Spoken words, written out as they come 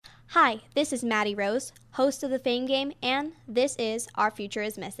Hi, this is Maddie Rose, host of the Fame Game, and this is Our Future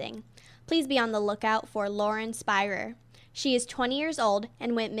is Missing. Please be on the lookout for Lauren Spirer. She is 20 years old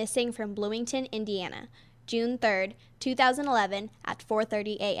and went missing from Bloomington, Indiana, June 3rd, 2011 at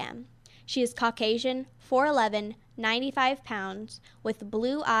 4:30 a.m. She is Caucasian, 4'11", 95 pounds, with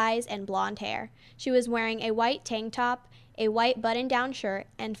blue eyes and blonde hair. She was wearing a white tank top, a white button-down shirt,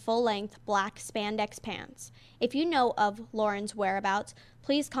 and full-length black spandex pants. If you know of Lauren's whereabouts,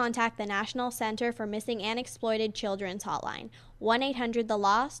 please contact the National Center for Missing and Exploited Children's hotline,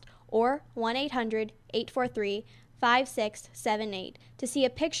 1-800-THE-LOST or 1-800-843-5678. To see a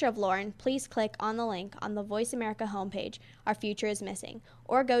picture of Lauren, please click on the link on the Voice America homepage, Our Future is Missing,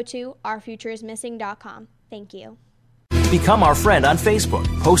 or go to ourfutureismissing.com. Thank you. Become our friend on Facebook.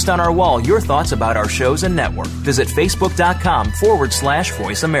 Post on our wall your thoughts about our shows and network. Visit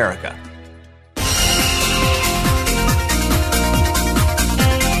facebook.com/Voice America.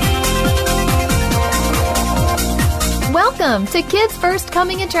 Welcome to Kids First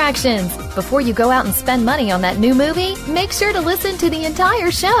Coming Attractions. Before you go out and spend money on that new movie, make sure to listen to the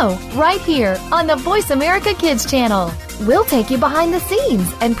entire show right here on the Voice America Kids channel. We'll take you behind the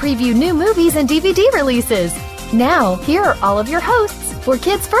scenes and preview new movies and DVD releases. Now, here are all of your hosts for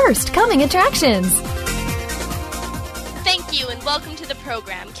Kids First Coming Attractions. Thank you and welcome to the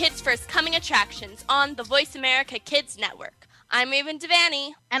program, Kids First Coming Attractions on the Voice America Kids Network. I'm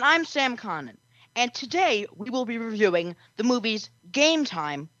Devanney. And I'm Sam Connan. And today we will be reviewing the movies Game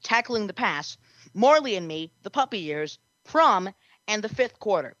Time, Tackling the Past, Marley Me, The Puppy Years, Prom, and The Fifth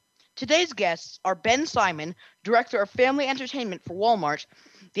Quarter. Today's guests are Ben Simon, Director of Family Entertainment for Walmart,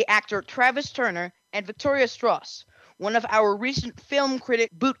 the actor Travis Turner, and Victoria Strauss, one of our recent Film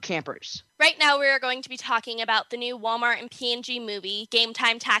Critic boot campers. Right now we are going to be talking about the new Walmart and P&G movie, Game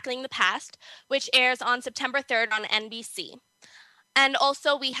Time Tackling the Past, which airs on September 3rd on NBC. And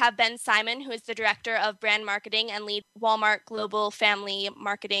also we have Ben Simon, who is the Director of Brand Marketing and lead Walmart Global Family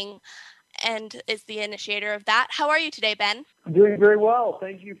Marketing and is the initiator of that. How are you today, Ben? I'm doing very well.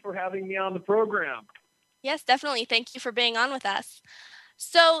 Thank you for having me on the program. Yes, definitely. Thank you for being on with us.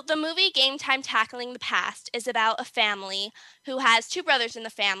 So the movie Game Time Tackling the Past is about a family who has two brothers in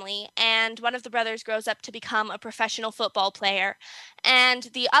the family, and one of the brothers grows up to become a professional football player, and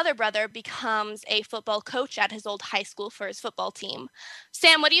the other brother becomes a football coach at his old high school for his football team.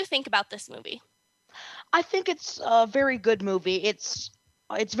 Sam, what do you think about this movie? I think it's a very good movie. It's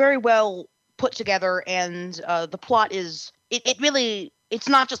very well put together, and the plot is it's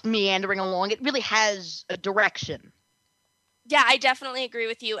not just meandering along. It really has a direction. Yeah, I definitely agree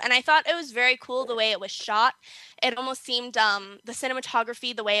with you. And I thought it was very cool the way it was shot. It almost seemed the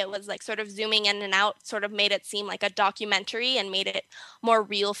cinematography, the way it was like sort of zooming in and out, sort of made it seem like a documentary and made it more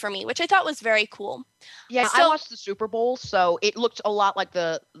real for me, which I thought was very cool. Yeah, I watched the Super Bowl, so it looked a lot like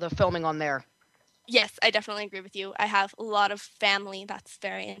the filming on there. Yes, I definitely agree with you. I have a lot of family that's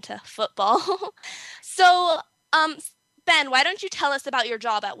very into football. So, Ben, why don't you tell us about your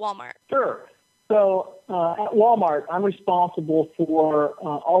job at Walmart? Sure. So at Walmart, I'm responsible for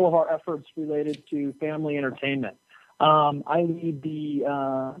all of our efforts related to family entertainment. I lead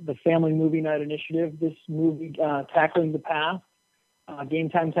the Family Movie Night Initiative. This movie, Tackling the Past, Game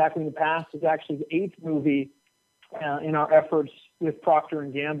Time Tackling the Past, is actually the 8th movie in our efforts with Procter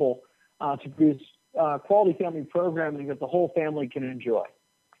 & Gamble to produce quality family programming that the whole family can enjoy.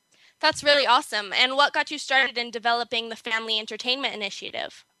 That's really awesome. And what got you started in developing the Family Entertainment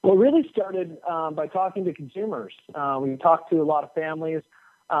Initiative? Well, it really started by talking to consumers. We talked to a lot of families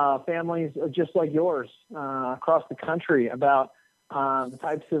just like yours across the country about the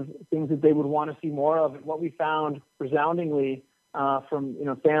types of things that they would want to see more of. And what we found resoundingly from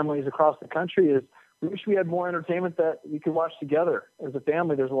families across the country is we wish we had more entertainment that we could watch together as a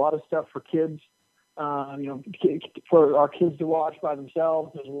family. There's a lot of stuff for kids, for our kids to watch by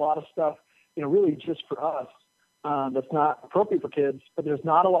themselves. There's a lot of stuff, really just for us. That's not appropriate for kids, but there's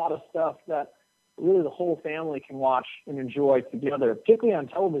not a lot of stuff that really the whole family can watch and enjoy together, particularly on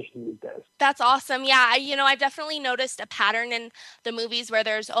television these days. That's awesome. Yeah, I've definitely noticed a pattern in the movies where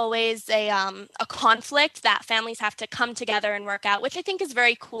there's always a conflict that families have to come together and work out, which I think is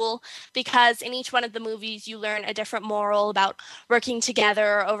very cool because in each one of the movies you learn a different moral about working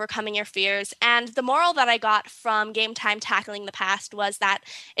together or overcoming your fears. And the moral that I got from Game Time Tackling the Past was that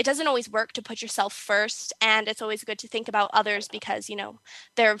it doesn't always work to put yourself first, and it's always good to think about others because,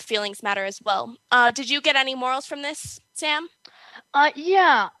 their feelings matter as well. Did you get any morals from this, Sam?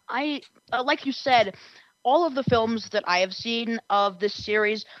 Yeah, I like you said, all of the films that I have seen of this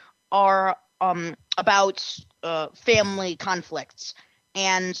series are about family conflicts,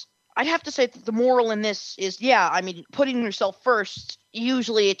 and I'd have to say that the moral in this is, yeah, I mean, putting yourself first,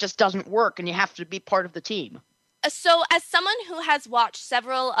 usually it just doesn't work and you have to be part of the team. So, as someone who has watched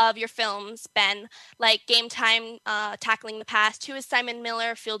several of your films, Ben, like Game Time, Tackling the Past, Who is Simon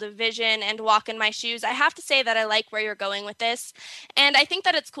Miller, Field of Vision, and Walk in My Shoes, I have to say that I like where you're going with this. And I think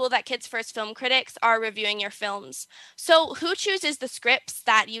that it's cool that Kids First Film Critics are reviewing your films. So, who chooses the scripts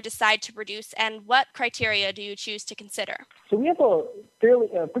that you decide to produce, and what criteria do you choose to consider? So we have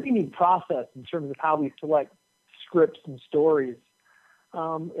a pretty neat process in terms of how we select scripts and stories.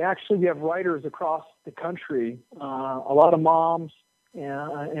 Actually, we have writers across the country, a lot of moms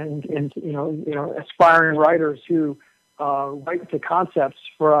and aspiring writers who write the concepts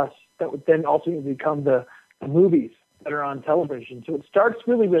for us that would then ultimately become the movies that are on television. So it starts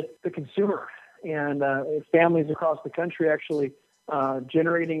really with the consumer and families across the country actually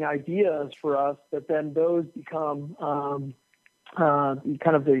generating ideas for us that then those become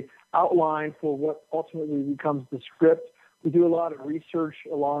kind of the outline for what ultimately becomes the script. We do a lot of research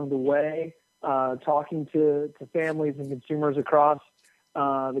along the way, talking to families and consumers across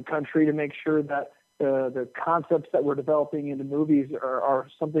the country to make sure that the concepts that we're developing into movies are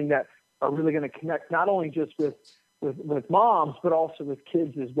something that are really going to connect not only just with moms, but also with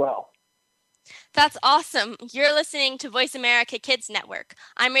kids as well. That's awesome. You're listening to Voice America Kids Network.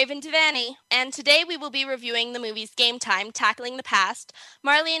 I'm Raven Devanney, and today we will be reviewing the movies Game Time, Tackling the Past,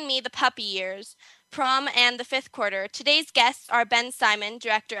 Marley and Me, The Puppy Years, Prom, and The Fifth Quarter. Today's guests are Ben Simon,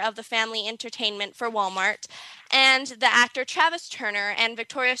 director of the Family Entertainment for Walmart, and the actor Travis Turner and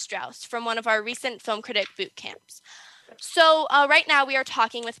Victoria Strauss from one of our recent Film Critic boot camps. So right now we are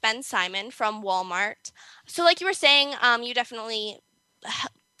talking with Ben Simon from Walmart. So like you were saying, you definitely...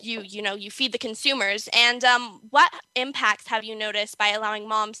 You feed the consumers. And what impacts have you noticed by allowing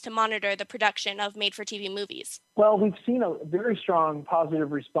moms to monitor the production of made-for-TV movies? Well, we've seen a very strong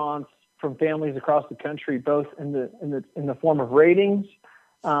positive response from families across the country, both in the form of ratings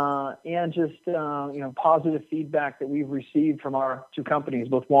and just positive feedback that we've received from our two companies,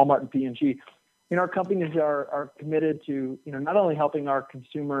 both Walmart and P&G. Our companies are committed to not only helping our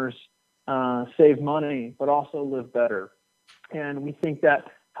consumers save money, but also live better. And we think that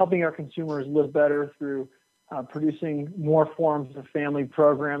helping our consumers live better through producing more forms of family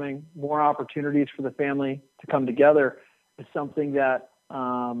programming, more opportunities for the family to come together is something that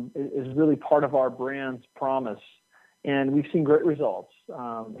is really part of our brand's promise. And we've seen great results.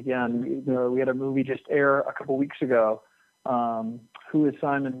 Again, we had a movie just air a couple weeks ago, Who is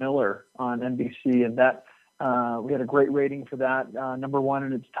Simon Miller on NBC, and that we had a great rating for that, number one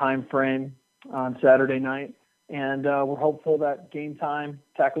in its time frame on Saturday night. And we're hopeful that Game Time,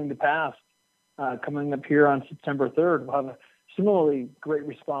 Tackling the Past, coming up here on September 3rd, will have a similarly great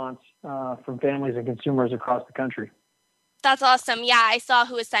response from families and consumers across the country. That's awesome. Yeah, I saw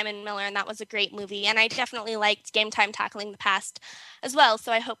Who is Simon Miller, and that was a great movie. And I definitely liked Game Time Tackling the Past as well.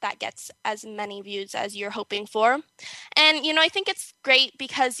 So I hope that gets as many views as you're hoping for. And, I think it's great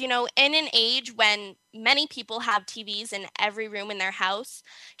because, in an age when many people have TVs in every room in their house,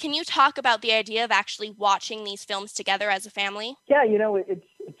 can you talk about the idea of actually watching these films together as a family? Yeah,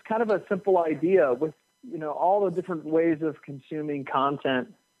 it's kind of a simple idea with, all the different ways of consuming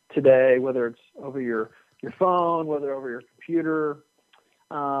content today, whether it's over your phone, whether over your computer,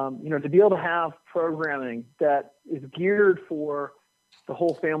 to be able to have programming that is geared for the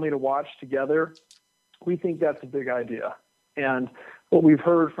whole family to watch together, we think that's a big idea. And what we've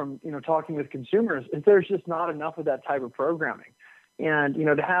heard from, talking with consumers is there's just not enough of that type of programming. And,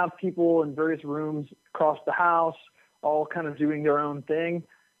 to have people in various rooms across the house, all kind of doing their own thing,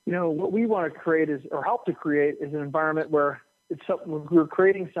 what we want to create help to create is an environment where we're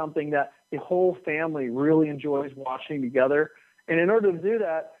creating something that the whole family really enjoys watching together. And in order to do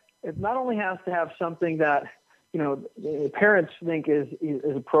that, it not only has to have something that, parents think is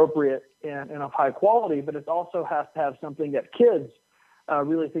appropriate and of high quality, but it also has to have something that kids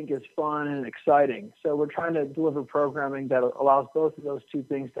really think is fun and exciting. So we're trying to deliver programming that allows both of those two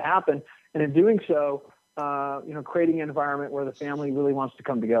things to happen. And in doing so, creating an environment where the family really wants to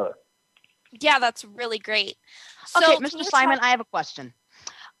come together. Yeah, that's really great. Okay, Mr. Simon, I have a question.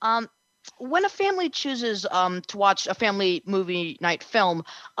 When a family chooses to watch a family movie night film,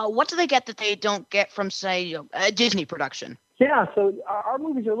 what do they get that they don't get from, say, a Disney production? Yeah, so our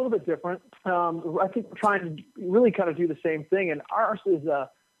movies are a little bit different. I think we're trying to really kind of do the same thing, and ours is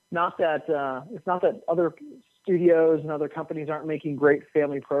not that it's not that other studios and other companies aren't making great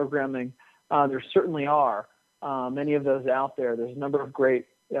family programming. There certainly are many of those out there. There's a number of great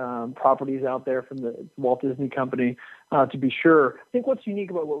properties out there from the Walt Disney Company, to be sure. I think what's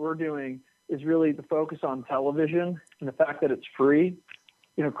unique about what we're doing is really the focus on television and the fact that it's free.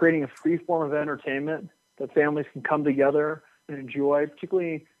 creating a free form of entertainment that families can come together and enjoy,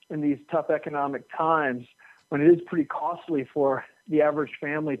 particularly in these tough economic times when it is pretty costly for the average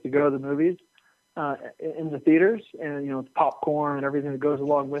family to go to the movies in the theaters, and popcorn and everything that goes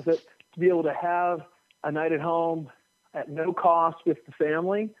along with it. To be able to have a night at home at no cost with the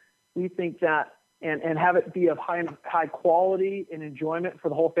family, we think that, and have it be of high quality and enjoyment for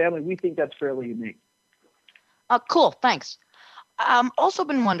the whole family, we think that's fairly unique. Cool, thanks. Also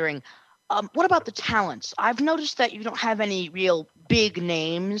been wondering, what about the talents? I've noticed that you don't have any real big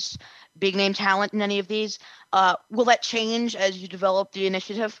name talent in any of these. Will that change as you develop the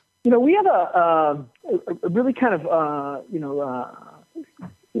initiative? We have a really kind of,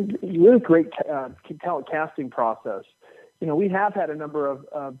 really great talent casting process. We have had a number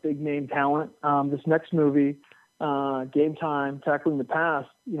of big name talent. This next movie, Game Time, Tackling the Past,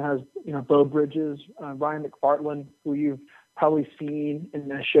 has, Beau Bridges, Ryan McPartland, who you've probably seen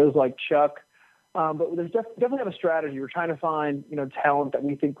in shows like Chuck. But there's definitely have a strategy. We're trying to find, talent that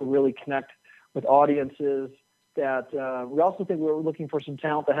we think will really connect with audiences. That we also think we're looking for some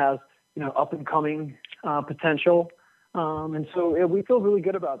talent that has, up and coming potential. And so we feel really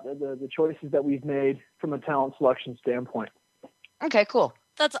good about the choices that we've made from a talent selection standpoint. Okay, cool.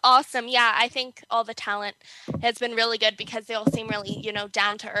 That's awesome. Yeah, I think all the talent has been really good because they all seem really,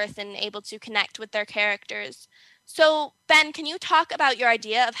 down to earth and able to connect with their characters. So, Ben, can you talk about your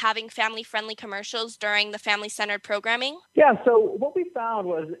idea of having family-friendly commercials during the family-centered programming? Yeah, so what we found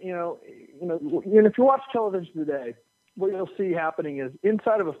was, if you watch television today, what you'll see happening is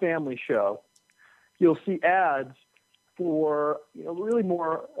inside of a family show, you'll see ads for, really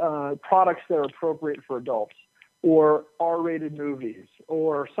more products that are appropriate for adults, or R-rated movies,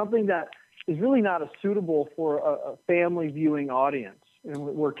 or something that is really not suitable for a family viewing audience and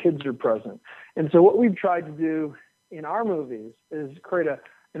where kids are present. And so what we've tried to do in our movies is create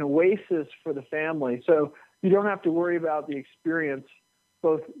an oasis for the family. So you don't have to worry about the experience.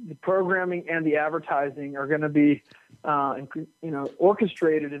 Both the programming and the advertising are going to be,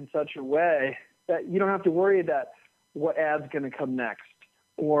 orchestrated in such a way that you don't have to worry that what ad's going to come next,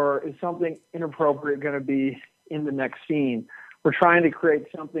 or is something inappropriate going to be in the next scene. We're trying to create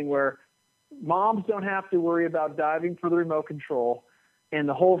something where moms don't have to worry about diving for the remote control, and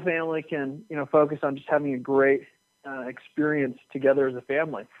the whole family can, focus on just having a great experience together as a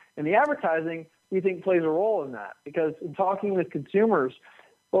family. And the advertising, we think, plays a role in that, because in talking with consumers,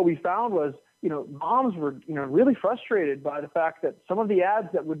 what we found was, moms were, really frustrated by the fact that some of the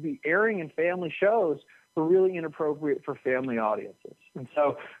ads that would be airing in family shows were really inappropriate for family audiences. And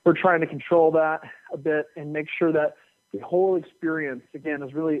so we're trying to control that a bit and make sure that the whole experience, again,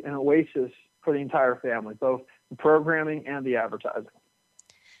 is really an oasis for the entire family, both the programming and the advertising.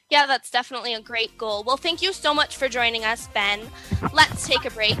 Yeah, that's definitely a great goal. Well, thank you so much for joining us, Ben. Let's take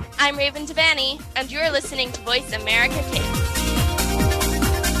a break. I'm Raven Devanney, and you're listening to Voice America Kids.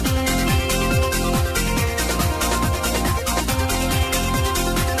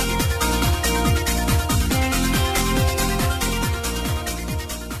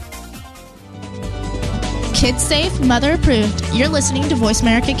 Kids safe, mother approved. You're listening to Voice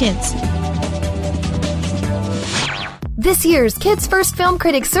America Kids. This year's Kids First Film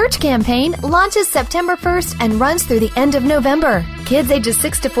Critic Search campaign launches September 1st and runs through the end of November. Kids ages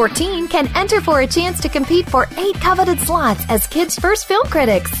 6 to 14 can enter for a chance to compete for 8 coveted slots as Kids First Film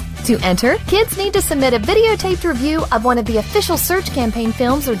Critics. To enter, kids need to submit a videotaped review of one of the official search campaign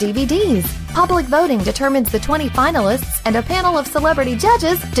films or DVDs. Public voting determines the 20 finalists, and a panel of celebrity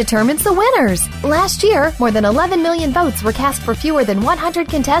judges determines the winners. Last year, more than 11 million votes were cast for fewer than 100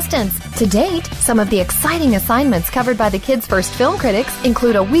 contestants. To date, some of the exciting assignments covered by the Kids First Film Critics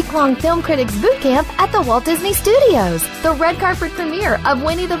include a week-long Film Critics boot camp at the Walt Disney Studios, the red carpet premiere of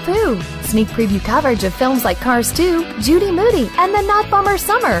Winnie the Pooh, sneak preview coverage of films like Cars 2, Judy Moody, and The Not Bummer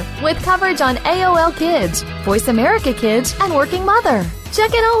Summer, with coverage on AOL Kids, Voice America Kids, and Working Mother.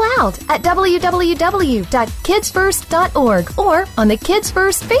 Check it all out at www.kidsfirst.org or on the Kids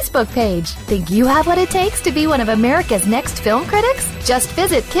First Facebook page. Think you have what it takes to be one of America's next film critics? Just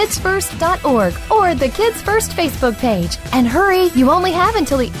visit kidsfirst.org or the Kids First Facebook page. And hurry, you only have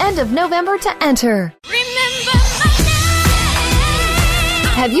until the end of November to enter. Remember my name.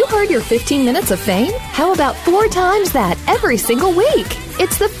 Have you heard your 15 minutes of fame? How about 4 times that every single week?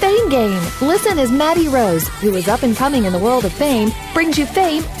 It's the Fame Game. Listen as Maddie Rose, who is up and coming in the world of fame, brings you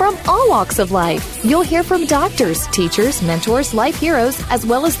fame from all walks of life. You'll hear from doctors, teachers, mentors, life heroes, as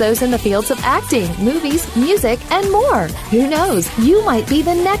well as those in the fields of acting, movies, music, and more. Who knows? You might be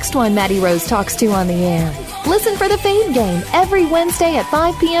the next one Maddie Rose talks to on the air. Listen for the Fame Game every Wednesday at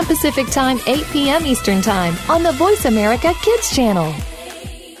 5 p.m. Pacific Time, 8 p.m. Eastern Time on the Voice America Kids channel.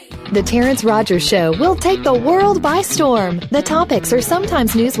 The Terrence Rogers Show will take the world by storm. The topics are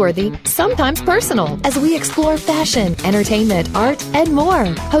sometimes newsworthy, sometimes personal, as we explore fashion, entertainment, art, and more.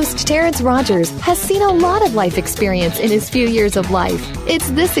 Host Terrence Rogers has seen a lot of life experience in his few years of life. It's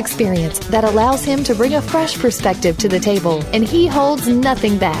this experience that allows him to bring a fresh perspective to the table, and he holds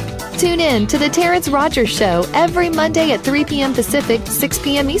nothing back. Tune in to The Terrence Rogers Show every Monday at 3 p.m. Pacific, 6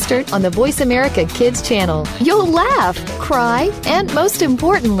 p.m. Eastern on the Voice America Kids channel. You'll laugh, cry, and most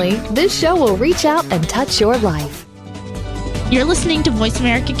importantly, this show will reach out and touch your life. You're listening to Voice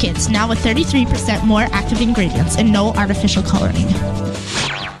America Kids, now with 33% more active ingredients and no artificial coloring.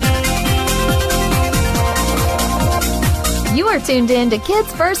 You are tuned in to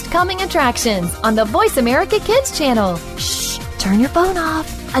Kids First Coming Attractions on the Voice America Kids channel. Shh, turn your phone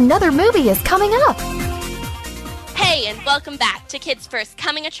off. Another movie is coming up. Hey, and welcome back to Kids First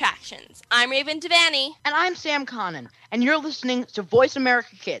Coming Attractions. I'm Raven Devanney. And I'm Sam Connan, and you're listening to Voice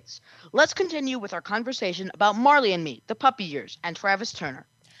America Kids. Let's continue with our conversation about Marley and Me, the puppy years, and Travis Turner.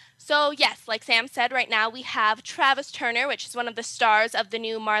 So yes, like Sam said, right now we have Travis Turner, which is one of the stars of the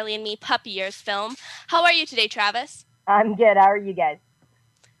new Marley and Me Puppy Years film. How are you today, Travis? I'm good. How are you guys?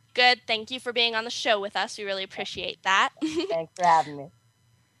 Good. Thank you for being on the show with us. We really appreciate that. Thanks for having me.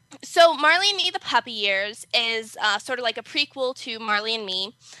 So Marley and Me, the Puppy Years is sort of like a prequel to Marley and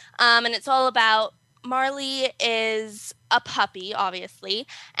Me. And it's all about Marley is a puppy, obviously,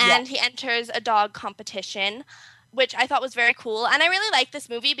 and he enters a dog competition, which I thought was very cool. And I really like this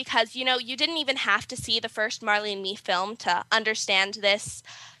movie because, you know, you didn't even have to see the first Marley and Me film to understand this,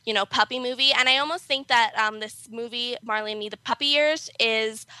 you know, puppy movie. And I almost think that this movie, Marley and Me, the Puppy Years,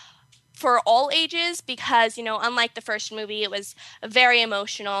 is for all ages because, you know, unlike the first movie, it was very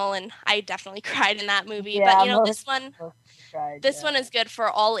emotional and I definitely cried in that movie. Yeah, but, you know, this one is good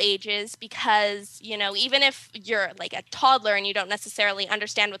for all ages because, you know, even if you're like a toddler and you don't necessarily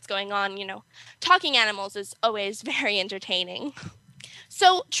understand what's going on, you know, talking animals is always very entertaining.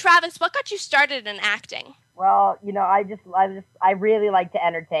 So, Travis, what got you started in acting? Well, you know, I really like to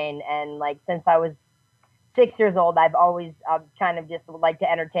entertain, and like since I was 6 years old, I've always kind of just liked to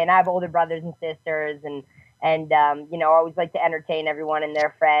entertain. I have older brothers and sisters, and you know, I always like to entertain everyone and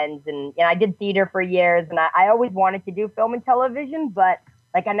their friends. And you know, I did theater for years, and I always wanted to do film and television, but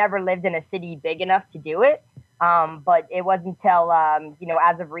like I never lived in a city big enough to do it. But it wasn't until you know,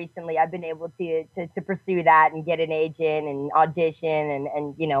 as of recently, I've been able to pursue that and get an agent and audition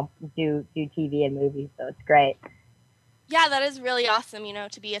and you know, do TV and movies. So it's great. Yeah, that is really awesome, you know,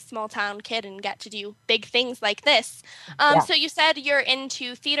 to be a small town kid and get to do big things like this. So you said you're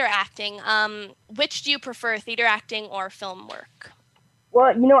into theater acting. Which do you prefer, theater acting or film work?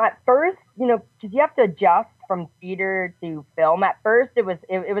 Well, you know, at first, you know, because you have to adjust from theater to film. At first, it was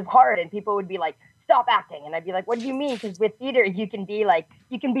hard, and people would be like, "Stop acting," and I'd be like, "What do you mean?" Because with theater, you can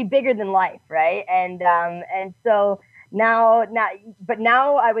be bigger than life, right? And so now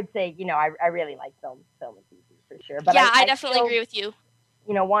I would say, you know, I really like film and TV. For sure. But yeah, I definitely still agree with you.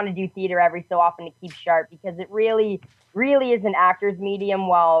 You know, want to do theater every so often to keep sharp because it really is an actor's medium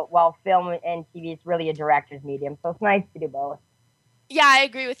while film and TV is really a director's medium. So it's nice to do both. Yeah, I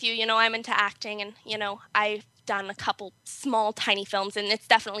agree with you. You know, I'm into acting and, you know, I've done a couple small, tiny films and it's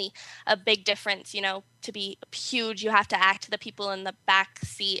definitely a big difference. You know, to be huge, you have to act the people in the back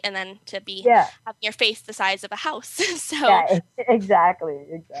seat and then to be having your face the size of a house. So yeah,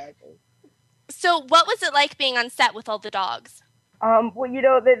 exactly. So what was it like being on set with all the dogs? Well, you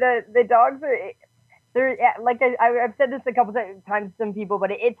know, the dogs they're like I've said this a couple times to some people,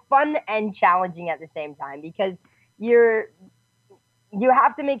 but it's fun and challenging at the same time because you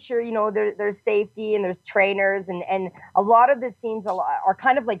have to make sure, you know, there's safety and there's trainers and a lot of the scenes are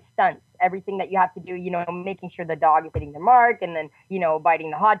kind of like stunts. Everything that you have to do, you know, making sure the dog is hitting the mark and then, you know, biting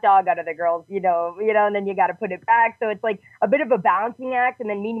the hot dog out of the girls, you know, and then you got to put it back. So it's like a bit of a balancing act. And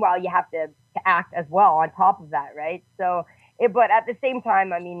then meanwhile, you have to act as well on top of that. Right. So but at the same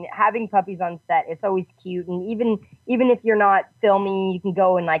time, I mean, having puppies on set, it's always cute. And even if you're not filming, you can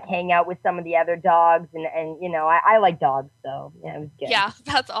go and like hang out with some of the other dogs. And you know, I like dogs. So yeah, it was good. Yeah,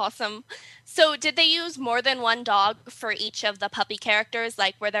 that's awesome. So did they use more than one dog for each of the puppy characters?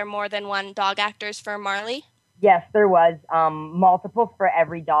 Like, were there more than one dog actors for Marley? Yes, there was multiple for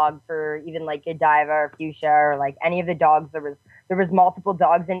every dog, for even like Godiva or Fuchsia or like any of the dogs. There was multiple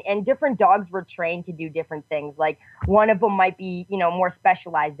dogs and different dogs were trained to do different things. Like one of them might be, you know, more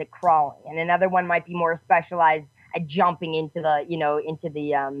specialized at crawling and another one might be more specialized at jumping into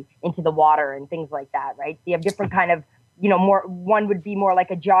the water and things like that. Right. So you have different kind of, you know, one would be more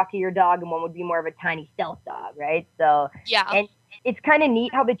like a jockeyer dog and one would be more of a tiny stealth dog. Right. So, yeah. And it's kind of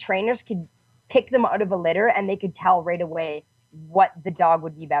neat how the trainers could pick them out of a litter and they could tell right away, what the dog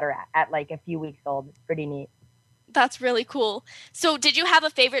would be better at like a few weeks old. It's pretty neat. That's really cool. So did you have a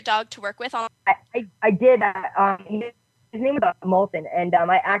favorite dog to work with? I did. His name was Molson, and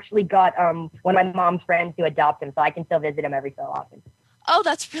I actually got one of my mom's friends to adopt him, so I can still visit him every so often. Oh,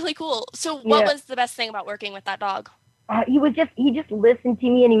 that's really cool. So what was the best thing about working with that dog? He just listened to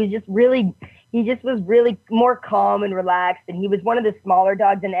me, and he just was really more calm and relaxed, and he was one of the smaller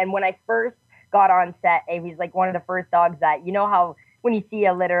dogs. And when I first got on set, he was like one of the first dogs that, you know how when you see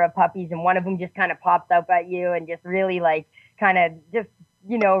a litter of puppies and one of them just kind of pops up at you and just really like kind of just,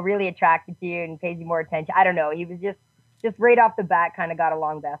 you know, really attracted to you and pays you more attention. I don't know. He was just right off the bat kind of got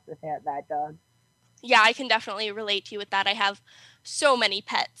along best with that dog. Yeah, I can definitely relate to you with that. I have so many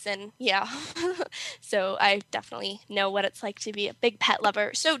pets, and yeah, so I definitely know what it's like to be a big pet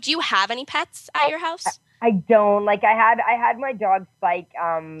lover. So do you have any pets at your house? I don't. Like I had my dog Spike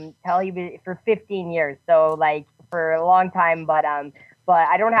till he was for 15 years. So like for a long time, but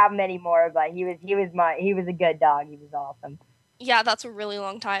I don't have him anymore, but he was a good dog. He was awesome. Yeah, that's a really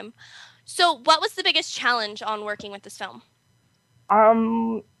long time. So what was the biggest challenge on working with this film?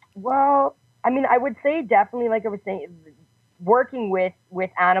 Well, I mean, I would say definitely, like I was saying, working with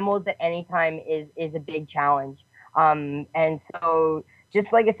animals at any time is a big challenge. And so just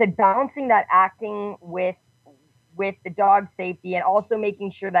like I said, balancing that acting with the dog safety and also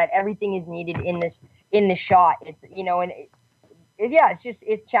making sure that everything is needed in the shot. It's, you know, and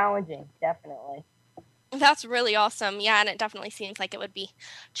it's challenging, definitely. That's really awesome. Yeah, and it definitely seems like it would be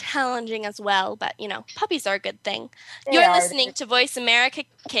challenging as well. But, you know, puppies are a good thing. You're listening to Voice America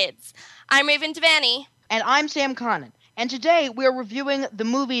Kids. I'm Raven Devanney. And I'm Sam Connan. And today we are reviewing the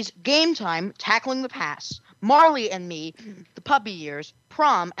movies Game Time, Tackling the Past, Marley and Me, The Puppy Years,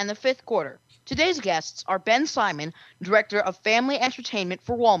 Prom, and The Fifth Quarter. Today's guests are Ben Simon, Director of Family Entertainment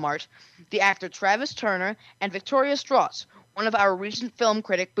for Walmart, the actor Travis Turner, and Victoria Strauss, one of our recent film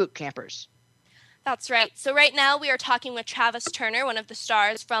critic boot campers. That's right. So right now we are talking with Travis Turner, one of the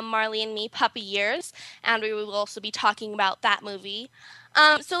stars from Marley and Me, Puppy Years, and we will also be talking about that movie.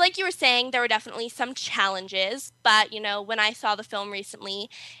 So like you were saying, there were definitely some challenges, but, you know, when I saw the film recently,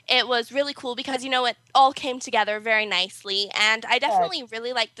 it was really cool because, you know, it all came together very nicely, and I definitely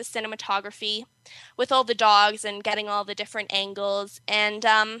really liked the cinematography with all the dogs and getting all the different angles, and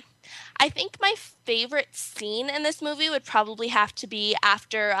I think my favorite scene in this movie would probably have to be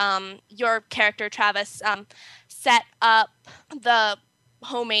after your character, Travis, set up the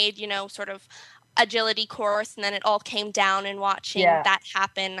homemade, you know, sort of agility course, and then it all came down, and watching that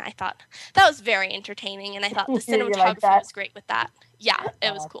happen, I thought that was very entertaining, and I thought the cinematography was great with that. Yeah,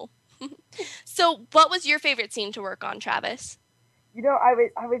 it was cool. So what was your favorite scene to work on, Travis? You know, I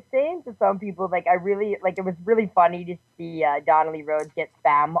was saying to some people, like, I really, like, it was really funny to see Donnelly Rhodes get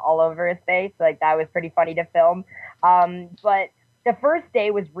spam all over his face. Like, that was pretty funny to film. But the first day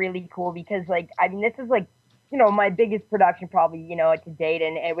was really cool because, like, I mean, this is, like, you know, my biggest production probably, you know, to date.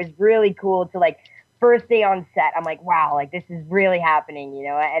 And it was really cool to, like, first day on set, I'm like, wow, like, this is really happening, you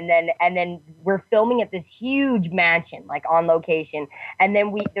know? And then we're filming at this huge mansion, like, on location. And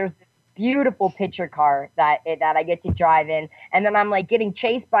then there's this beautiful picture car that I get to drive in, and then I'm like getting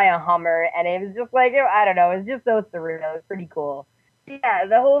chased by a Hummer, and it was just like, I don't know, it was just so surreal. It was pretty cool. Yeah,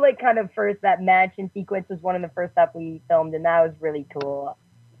 the whole like kind of that mansion sequence was one of the first stuff we filmed, and that was really cool.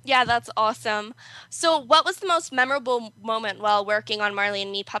 Yeah, that's awesome. So what was the most memorable moment while working on Marley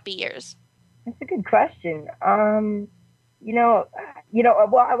and Me, Puppy Years? That's a good question. You know,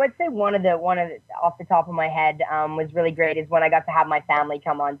 well, I would say one of the off the top of my head was really great is when I got to have my family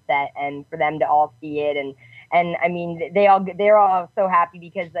come on set and for them to all see it, and I mean they're all so happy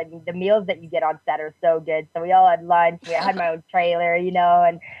because I mean the meals that you get on set are so good. So we all had lunch. I had my own trailer, you know,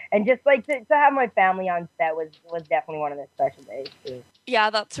 and just like to have my family on set was definitely one of the special days too. Yeah,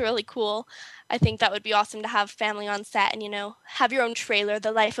 that's really cool. I think that would be awesome to have family on set and, you know, have your own trailer,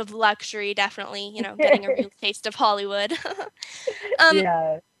 the life of luxury, definitely, you know, getting a real taste of Hollywood.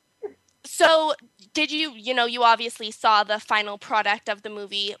 Yeah. So did you know, you obviously saw the final product of the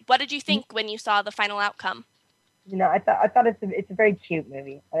movie. What did you think when you saw the final outcome? You know, I thought it's a very cute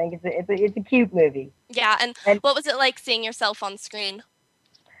movie. I think it's a cute movie. Yeah, and what was it like seeing yourself on screen?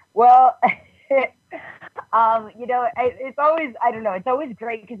 Well, you know, it's always, I don't know, it's always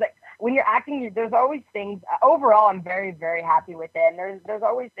great because like when you're acting, there's always things. Overall, I'm very, very happy with it, and there's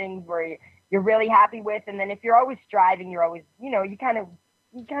always things where you're really happy with, and then if you're always striving, you're always, you know, you kind of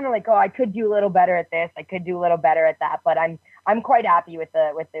like, oh, I could do a little better at this, I could do a little better at that, but I'm quite happy with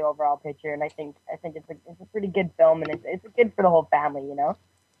the overall picture, and I think it's a pretty good film, and it's good for the whole family, you know.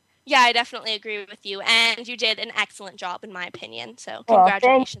 Yeah, I definitely agree with you, and you did an excellent job in my opinion. So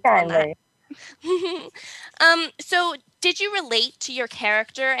congratulations on that. So did you relate to your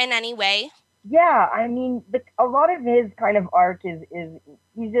character in any way? Yeah, I mean, a lot of his kind of arc is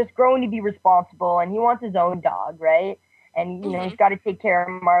he's just growing to be responsible, and he wants his own dog, right? And he's got to take care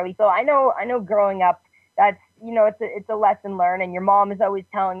of Marley. So I know, growing up, that's it's a lesson learned, and your mom is always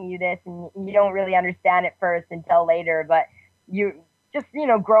telling you this, and you don't really understand it first until later. But you just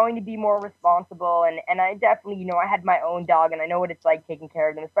growing to be more responsible, and I definitely I had my own dog, and I know what it's like taking care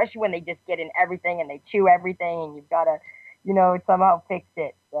of them, especially when they just get in everything and they chew everything, and you've got to somehow fix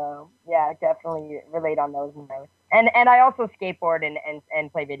it. So yeah, I definitely relate on those notes. And I also skateboard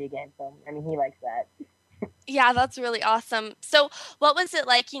and play video games. So I mean, he likes that. Yeah, that's really awesome. So what was it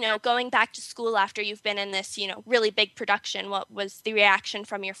like, going back to school after you've been in this, really big production? What was the reaction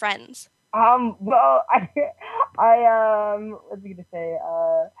from your friends? Well, what's I gonna say?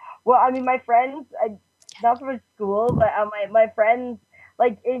 Well, I mean, my friends, not so much school, but my friends,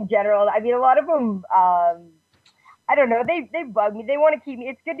 like in general, I mean, a lot of them, I don't know. They bug me. They want to keep me.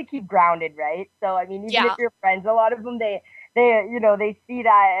 It's good to keep grounded, right? So I mean, even if you're friends, a lot of them they they see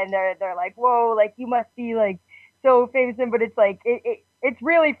that and they're like, whoa, like you must be like so famous. But it's like it's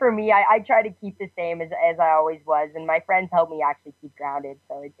really for me. I try to keep the same as I always was, and my friends help me actually keep grounded.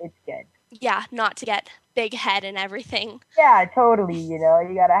 So it's good. Yeah, not to get big head and everything. Yeah, totally. You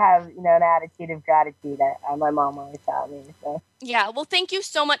gotta have an attitude of gratitude. My mom always taught me. So. Yeah, well, thank you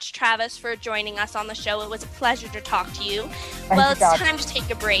so much, Travis, for joining us on the show. It was a pleasure to talk to you. Well, it's time to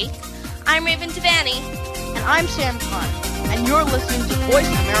take a break. I'm Raven Devanney. And I'm Sam Connan. And you're listening to Voice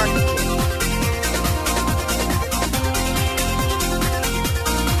America Kids.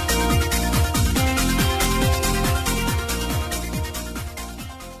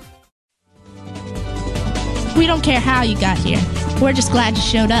 We don't care how you got here. We're just glad you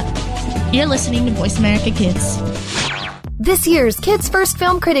showed up. You're listening to Voice America Kids. This year's Kids First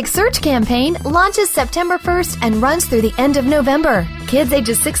Film Critic Search campaign launches September 1st and runs through the end of November. Kids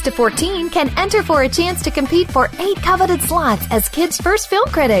ages 6 to 14 can enter for a chance to compete for 8 coveted slots as Kids First Film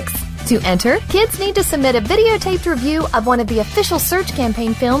Critics. To enter, kids need to submit a videotaped review of one of the official search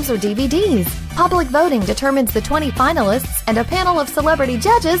campaign films or DVDs. Public voting determines the 20 finalists, and a panel of celebrity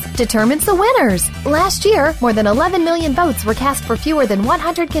judges determines the winners. Last year, more than 11 million votes were cast for fewer than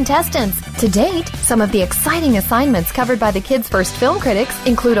 100 contestants. To date, some of the exciting assignments covered by the Kids First Film Critics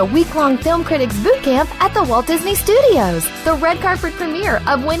include a week-long Film Critics boot camp at the Walt Disney Studios, the red carpet premiere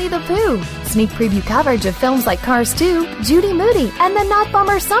of Winnie the Pooh, sneak preview coverage of films like Cars 2, Judy Moody, and The Not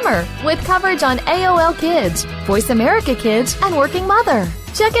Bummer Summer, with coverage on AOL Kids, Voice America Kids, and Working Mother.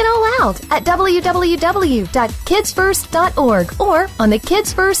 Check it all out at www.kidsfirst.org or on the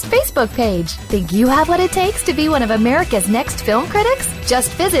Kids First Facebook page. Think you have what it takes to be one of America's next film critics?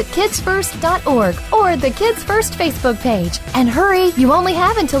 Just visit kidsfirst.org or the Kids First Facebook page. And hurry, you only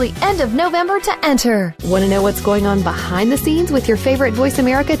have until the end of November to enter. Want to know what's going on behind the scenes with your favorite Voice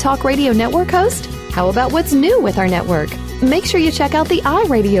America Talk Radio Network host? How about what's new with our network? Make sure you check out the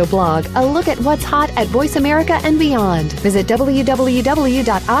iRadio blog, a look at what's hot at Voice America and beyond. Visit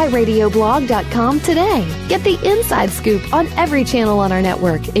www.iradioblog.com today. Get the inside scoop on every channel on our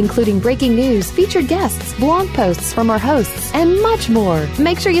network, including breaking news, featured guests, blog posts from our hosts, and much more.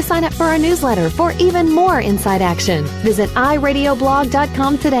 Make sure you sign up for our newsletter for even more inside action. Visit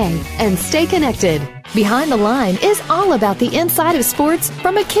iradioblog.com today and stay connected. Behind the Line is all about the inside of sports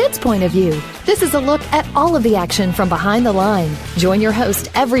from a kid's point of view. This is a look at all of the action from behind the line. Join your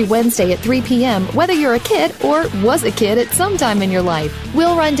host every Wednesday at 3 p.m., whether you're a kid or was a kid at some time in your life.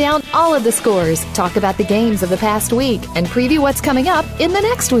 We'll run down all of the scores, talk about the games of the past week, and preview what's coming up in the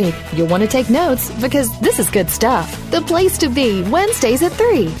next week. You'll want to take notes because this is good stuff. The place to be Wednesdays at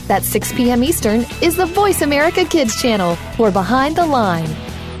 3. That's 6 p.m. Eastern is the Voice America Kids channel for Behind the Line.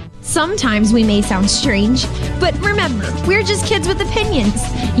 Sometimes we may sound strange, but remember, we're just kids with opinions.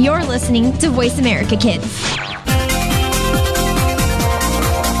 You're listening to Voice America Kids.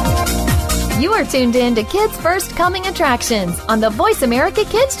 You are tuned in to Kids First Coming Attractions on the Voice America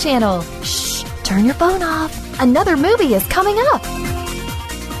Kids channel. Shh, turn your phone off. Another movie is coming up.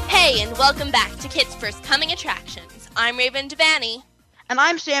 Hey, and welcome back to Kids First Coming Attractions. I'm Raven Devanney. And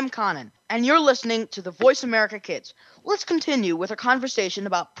I'm Sam Connan, and you're listening to the Voice America Kids. Let's continue with our conversation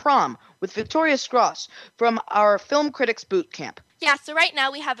about Prom with Victoria Strauss from our Film Critics Boot Camp. Yeah, so right now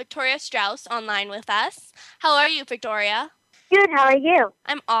we have Victoria Strauss online with us. How are you, Victoria? Good, how are you?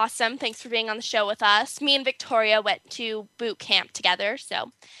 I'm awesome. Thanks for being on the show with us. Me and Victoria went to boot camp together,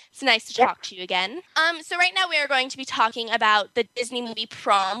 so it's nice to talk to you again. So right now we are going to be talking about the Disney movie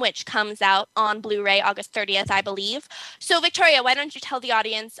Prom, which comes out on Blu-ray August 30th, I believe. So Victoria, why don't you tell the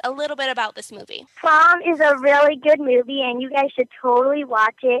audience a little bit about this movie? Prom is a really good movie, and you guys should totally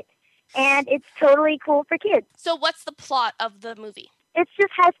watch it. and it's totally cool for kids. So what's the plot of the movie? It's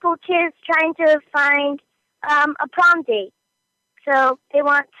just high school kids trying to find a prom date. So they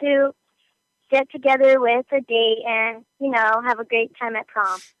want to get together with a date and, have a great time at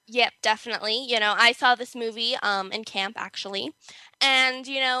prom. Yep, definitely. I saw this movie in camp, actually. And,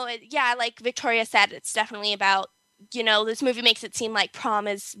 like Victoria said, it's definitely about, this movie makes it seem like prom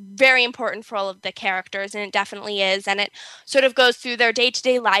is very important for all of the characters, and it definitely is. And it sort of goes through their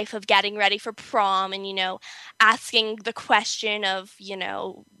day-to-day life of getting ready for prom and, asking the question of,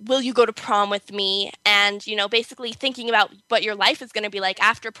 will you go to prom with me? And, basically thinking about what your life is going to be like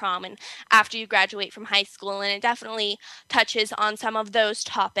after prom and after you graduate from high school. And it definitely touches on some of those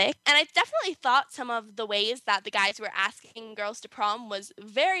topics. And I definitely thought some of the ways that the guys were asking girls to prom was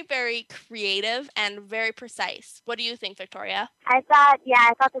very, very creative and very precise. What do you think, Victoria? I thought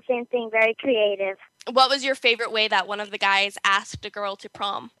the same thing, very creative. What was your favorite way that one of the guys asked a girl to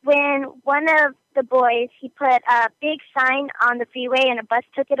prom? When one of the boys, he put a big sign on the freeway and a bus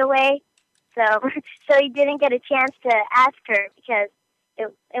took it away. So he didn't get a chance to ask her because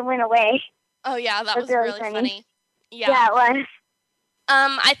it went away. Oh, yeah, that was really funny. Yeah, it was.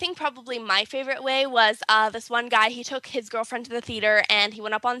 I think probably my favorite way was this one guy, he took his girlfriend to the theater and he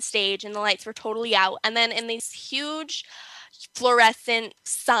went up on stage and the lights were totally out. And then in this huge fluorescent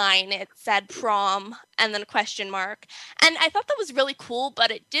sign, it said prom and then a question mark. And I thought that was really cool,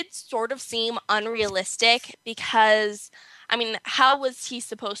 but it did sort of seem unrealistic because, how was he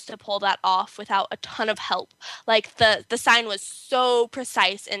supposed to pull that off without a ton of help? Like the sign was so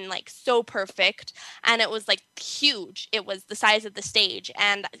precise and like so perfect, and it was like huge. It was the size of the stage,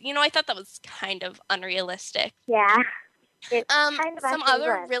 and I thought that was kind of unrealistic. Yeah. Some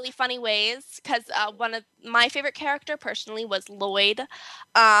other really funny ways, because one of my favorite character personally was Lloyd,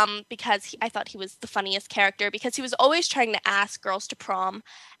 because I thought he was the funniest character because he was always trying to ask girls to prom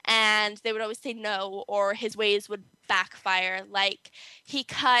and they would always say no, or his ways would backfire. Like he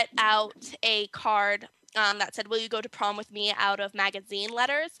cut out a card that said, "Will you go to prom with me?" out of magazine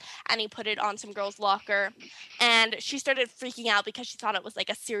letters, and he put it on some girl's locker, and she started freaking out because she thought it was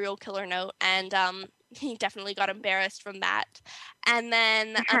like a serial killer note, and he definitely got embarrassed from that. And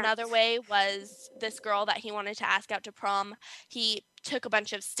then another way was this girl that he wanted to ask out to prom. He took a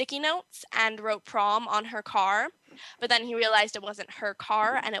bunch of sticky notes and wrote prom on her car, but then he realized it wasn't her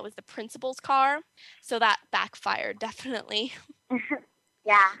car and it was the principal's car. So that backfired, definitely.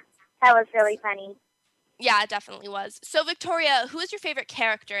 Yeah, that was really funny. Yeah, it definitely was. So, Victoria, who is your favorite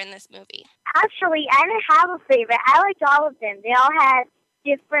character in this movie? Actually, I didn't have a favorite. I liked all of them. They all had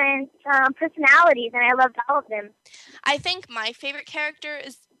different personalities, and I loved all of them. I think my favorite character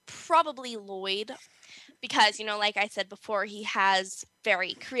is probably Lloyd because, like I said before, he has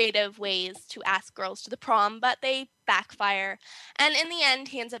very creative ways to ask girls to the prom, but they backfire. And in the end,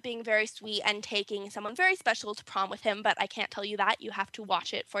 he ends up being very sweet and taking someone very special to prom with him, but I can't tell you that. You have to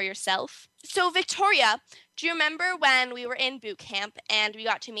watch it for yourself. So, Victoria, do you remember when we were in boot camp and we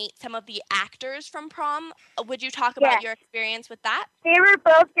got to meet some of the actors from prom? Would you talk about your experience with that? They were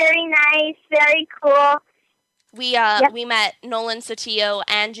both very nice, very cool. We met Nolan Sotillo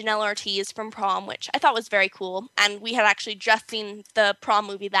and Janelle Ortiz from prom, which I thought was very cool. And we had actually just seen the prom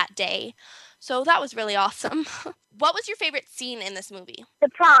movie that day. So that was really awesome. What was your favorite scene in this movie? The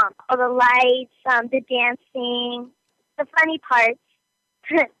prom. All the lights, the dancing, the funny parts.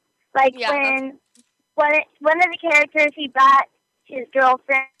 When one of the characters, he brought his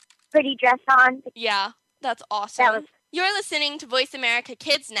girlfriend pretty dress on. Yeah, that's awesome. You're listening to Voice America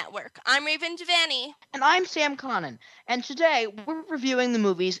Kids Network. I'm Raven Devanney. And I'm Sam Connan. And today, we're reviewing the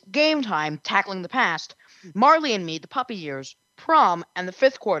movies Game Time, Tackling the Past, Marley Me, The Puppy Years, Prom, and The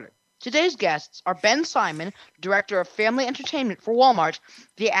Fifth Quarter. Today's guests are Ben Simon, Director of Family Entertainment for Walmart,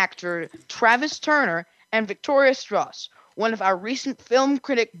 the actor Travis Turner, and Victoria Strauss, one of our recent Film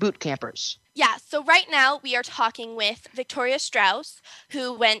Critic boot campers. Yeah, so right now we are talking with Victoria Strauss,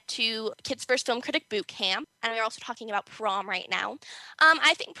 who went to Kids First Film Critic Boot Camp, and we're also talking about prom right now.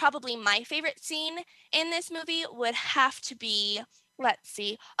 I think probably my favorite scene in this movie would have to be, let's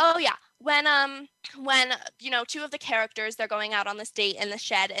see. Oh yeah, when two of the characters, they're going out on this date in the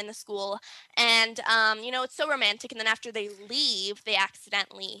shed in the school, and it's so romantic, and then after they leave, they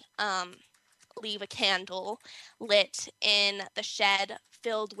accidentally leave a candle lit in the shed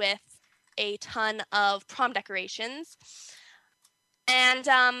filled with a ton of prom decorations. And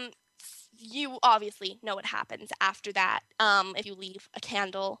you obviously know what happens after that if you leave a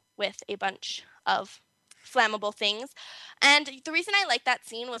candle with a bunch of flammable things. And the reason I like that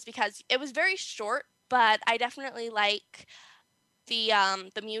scene was because it was very short, but I definitely like the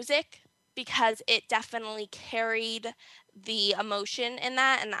music because it definitely carried the emotion in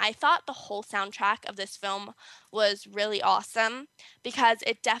that. And I thought the whole soundtrack of this film was really awesome because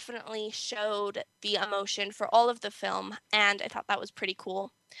it definitely showed the emotion for all of the film, and I thought that was pretty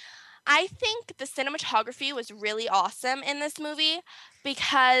cool. I think the cinematography was really awesome in this movie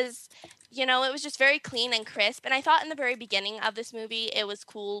because, it was just very clean and crisp. And I thought in the very beginning of this movie, it was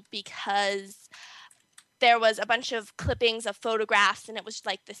cool because there was a bunch of clippings of photographs and it was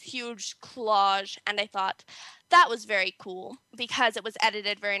like this huge collage. And I thought that was very cool because it was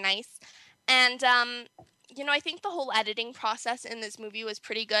edited very nice. And, I think the whole editing process in this movie was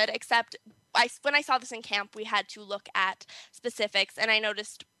pretty good, except when I saw this in camp, we had to look at specifics, and I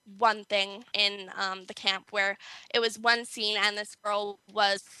noticed one thing in the camp where it was one scene and this girl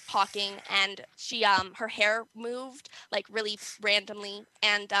was talking and she her hair moved like really randomly,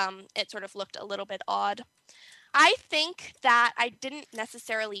 and it sort of looked a little bit odd. I think that I didn't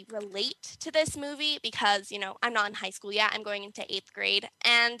necessarily relate to this movie because, I'm not in high school yet. I'm going into 8th grade.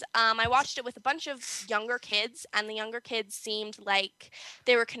 And I watched it with a bunch of younger kids, and the younger kids seemed like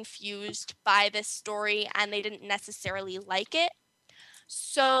they were confused by this story and they didn't necessarily like it.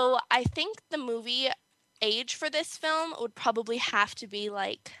 So I think the movie age for this film would probably have to be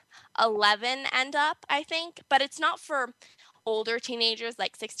like 11 and up, I think. But it's not for older teenagers,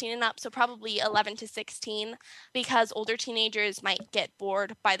 like 16 and up, so probably 11 to 16, because older teenagers might get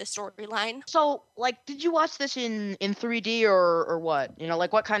bored by the storyline. So, did you watch this in 3D or what?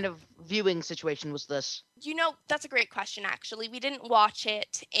 What kind of viewing situation was this? That's a great question, actually. We didn't watch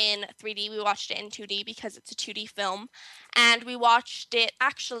it in 3D. We watched it in 2D because it's a 2D film. And we watched it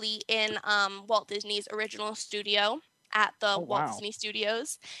actually in Walt Disney's original studio at the Walt Disney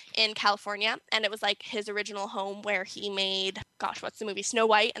Studios in California. And it was like his original home where he made, what's the movie? Snow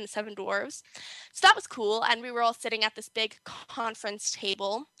White and the Seven Dwarfs. So that was cool. And we were all sitting at this big conference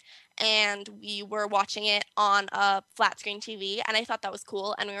table and we were watching it on a flat screen TV. And I thought that was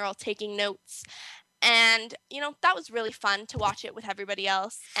cool. And we were all taking notes. And, that was really fun to watch it with everybody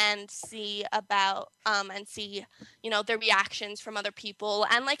else and see the reactions from other people.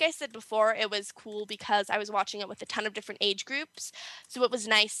 And like I said before, it was cool because I was watching it with a ton of different age groups. So it was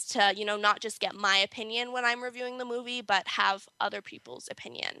nice to, not just get my opinion when I'm reviewing the movie, but have other people's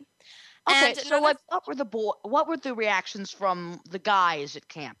opinion. Okay, so what were the reactions from the guys at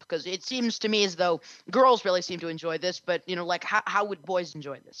camp? Because it seems to me as though girls really seem to enjoy this, but, how would boys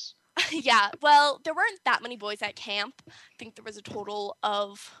enjoy this? Yeah, well, there weren't that many boys at camp. I think there was a total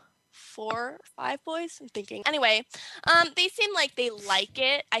of 4 or 5 boys, I'm thinking. Anyway, they seemed like they like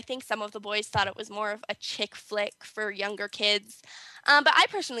it. I think some of the boys thought it was more of a chick flick for younger kids. But I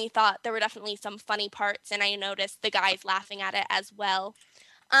personally thought there were definitely some funny parts, and I noticed the guys laughing at it as well.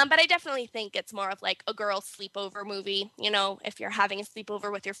 But I definitely think it's more of like a girls' sleepover movie, if you're having a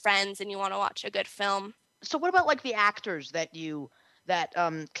sleepover with your friends and you want to watch a good film. So what about the actors that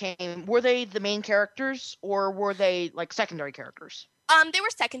came? Were they the main characters or were they secondary characters? They were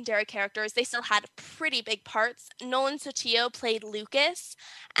secondary characters. They still had pretty big parts. Nolan Sotillo played Lucas,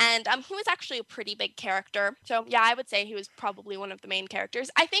 and he was actually a pretty big character. So yeah, I would say he was probably one of the main characters.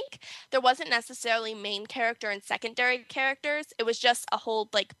 I think there wasn't necessarily main character and secondary characters. It was just a whole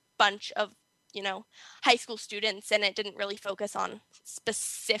bunch of high school students, and it didn't really focus on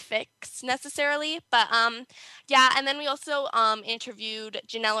specifics necessarily. But yeah, and then we also interviewed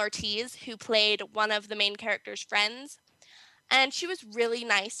Janelle Ortiz, who played one of the main character's friends. And she was really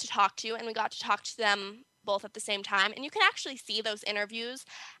nice to talk to, and we got to talk to them both at the same time. And you can actually see those interviews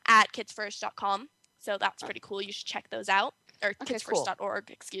at kidsfirst.com. So that's pretty cool. You should check those out. Or okay,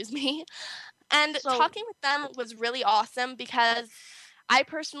 kidsfirst.org, excuse me. And talking with them was really awesome because I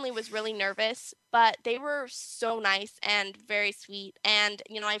personally was really nervous, but they were so nice and very sweet. And,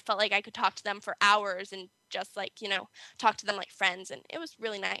 I felt like I could talk to them for hours and just talk to them like friends. And it was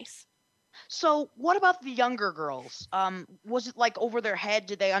really nice. So what about the younger girls? Was it over their head?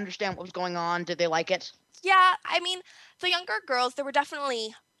 Did they understand what was going on? Did they like it? Yeah, I mean, the younger girls, there were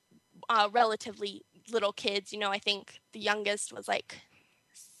definitely relatively little kids. I think the youngest was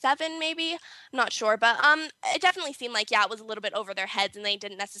 7 maybe. I'm not sure, but it definitely seemed like, it was a little bit over their heads and they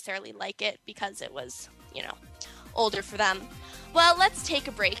didn't necessarily like it because it was, older for them. Well, let's take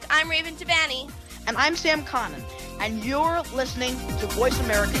a break. I'm Raven Devanney. And I'm Sam Connan. And you're listening to Voice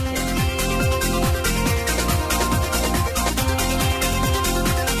America Kids.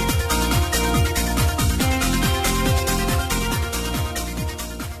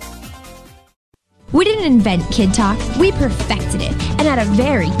 We didn't invent Kid Talk, we perfected it, and at a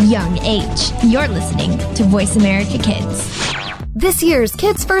very young age. You're listening to Voice America Kids. This year's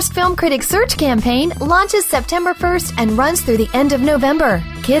Kids First Film Critic Search campaign launches September 1st and runs through the end of November.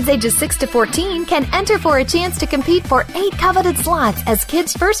 Kids ages 6 to 14 can enter for a chance to compete for 8 coveted slots as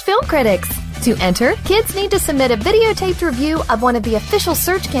Kids' First Film Critics. To enter, kids need to submit a videotaped review of one of the official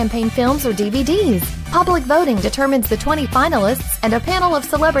search campaign films or DVDs. Public voting determines the 20 finalists, and a panel of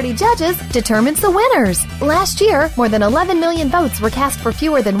celebrity judges determines the winners. Last year, more than 11 million votes were cast for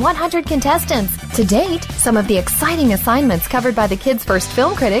fewer than 100 contestants. To date, some of the exciting assignments covered by the Kids' First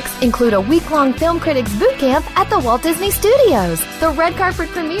Film Critics include a week-long Film Critics boot camp at the Walt Disney Studios, the red carpet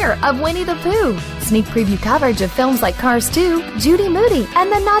premiere of Winnie the Pooh, sneak preview coverage of films like Cars 2, Judy Moody, and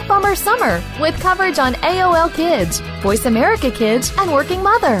The Not Bummer Summer, with coverage on AOL Kids, Voice America Kids, and Working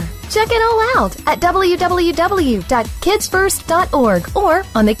Mother. Check it all out at www.kidsfirst.org or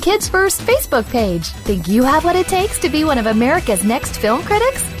on the Kids First Facebook page. Think you have what it takes to be one of America's next film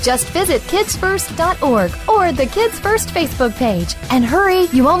critics? Just visit kidsfirst.org or the Kids First Facebook page. And hurry,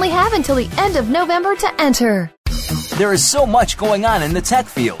 you only have until the end of November to enter. There is so much going on in the tech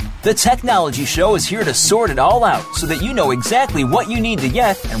field. The Technology Show is here to sort it all out so that you know exactly what you need to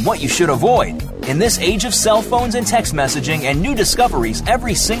get and what you should avoid. In this age of cell phones and text messaging and new discoveries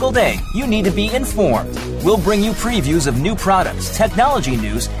every single day, you need to be informed. We'll bring you previews of new products, technology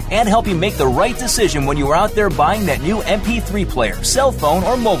news, and help you make the right decision when you are out there buying that new MP3 player, cell phone,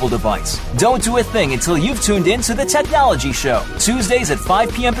 or mobile device. Don't do a thing until you've tuned in to The Technology Show, Tuesdays at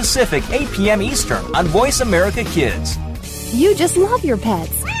 5 p.m. Pacific, 8 p.m. Eastern on Voice America Kids. You just love your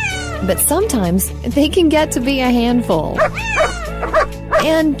pets, but sometimes they can get to be a handful.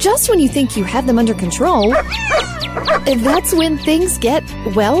 And just when you think you have them under control, that's when things get,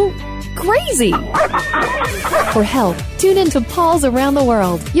 well, crazy. For help, tune into Paws Around the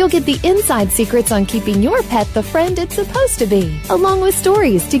World. You'll get the inside secrets on keeping your pet the friend it's supposed to be, along with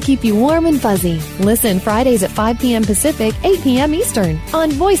stories to keep you warm and fuzzy. Listen Fridays at 5 p.m. Pacific, 8 p.m. Eastern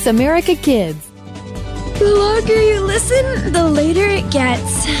on Voice America Kids. The longer you listen, the later it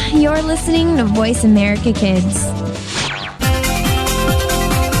gets. You're listening to Voice America Kids.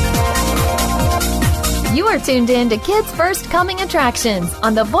 You are tuned in to Kids First Coming Attractions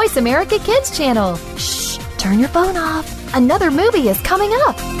on the Voice America Kids channel. Shh, turn your phone off. Another movie is coming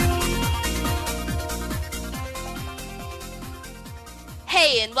up.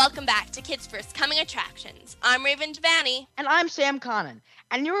 Hey, and welcome back to Kids First Coming Attractions. I'm Raven Devanney. And I'm Sam Connan.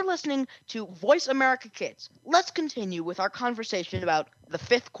 And you're listening to Voice America Kids. Let's continue with our conversation about the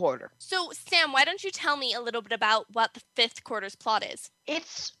fifth quarter. So, Sam, why don't you tell me a little bit about what the fifth quarter's plot is?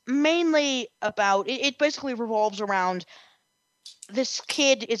 It's mainly about, it basically revolves around this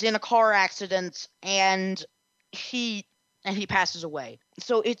kid is in a car accident and he passes away.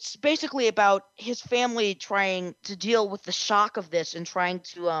 So it's basically about his family trying to deal with the shock of this and trying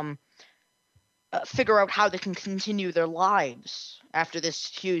to figure out how they can continue their lives after this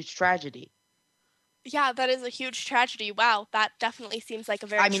huge tragedy. Yeah, that is a huge tragedy. Wow, that definitely seems like a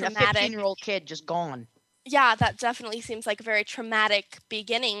very traumatic... a 15-year-old kid just gone. Yeah, that definitely seems like a very traumatic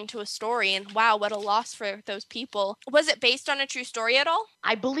beginning to a story, and wow, what a loss for those people. Was it based on a true story at all?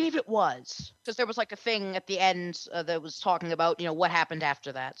 I believe it was, because there was like a thing at the end that was talking about, what happened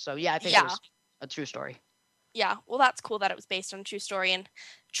after that. So yeah, I think it was a true story. Yeah, well, that's cool that it was based on a true story and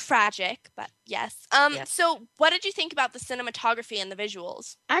tragic, but yes. Yes. So what did you think about the cinematography and the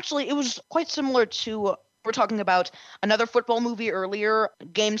visuals? Actually, it was quite similar to, we're talking about another football movie earlier,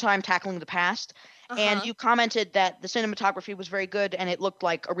 Game Time Tackling the Past, and you commented that the cinematography was very good and it looked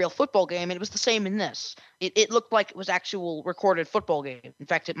like a real football game, and it was the same in this. It looked like it was actual recorded football game. In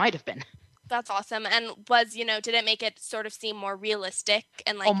fact, it might have been. That's awesome. And was, did it make it sort of seem more realistic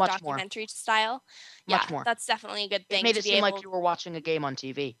and like documentary style? Much more. That's definitely a good thing. It made it seem like you were watching a game on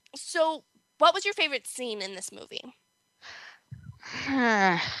TV. So what was your favorite scene in this movie?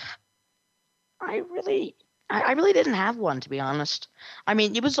 I really didn't have one, to be honest. I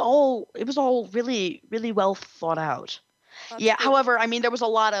mean, it was all really, really well thought out. That's cool. However, there was a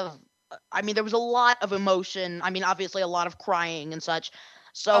lot of emotion. Obviously a lot of crying and such.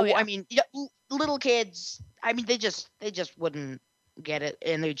 So, little kids, they just wouldn't get it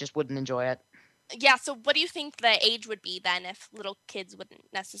and they just wouldn't enjoy it. Yeah, so what do you think the age would be then if little kids wouldn't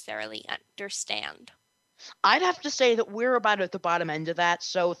necessarily understand? I'd have to say that we're about at the bottom end of that,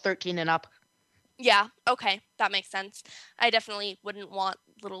 so 13 and up. Yeah, okay, that makes sense. I definitely wouldn't want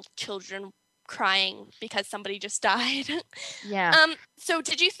little children crying because somebody just died. Yeah. So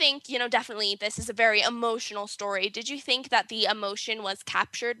did you think, definitely this is a very emotional story. Did you think that the emotion was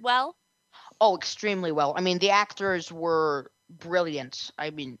captured well? Oh, extremely well. The actors were brilliant.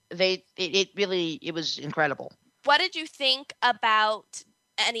 It was incredible. What did you think about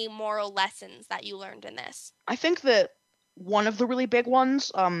any moral lessons that you learned in this? I think that one of the really big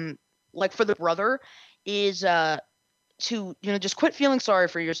ones, like for the brother, is to, just quit feeling sorry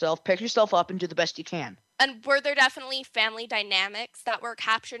for yourself, pick yourself up, and do the best you can. And were there definitely family dynamics that were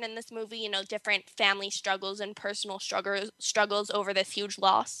captured in this movie? Different family struggles and personal struggles over this huge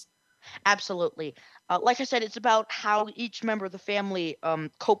loss? Absolutely. Like I said, it's about how each member of the family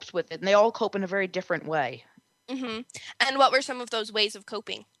copes with it, and they all cope in a very different way. Mm-hmm. And what were some of those ways of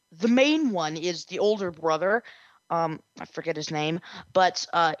coping? The main one is the older brother. I forget his name, but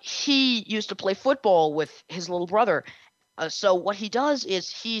he used to play football with his little brother. So what he does is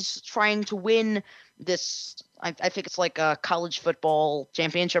he's trying to win this. I think it's like a college football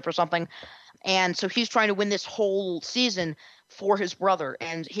championship or something. And so he's trying to win this whole season for his brother.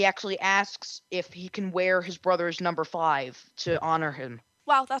 And he actually asks if he can wear his brother's number 5 to honor him.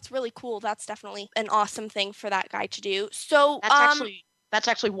 Wow, that's really cool. That's definitely an awesome thing for that guy to do. So that's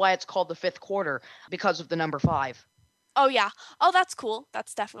actually why it's called the fifth quarter, because of the number 5. Oh yeah. Oh, that's cool.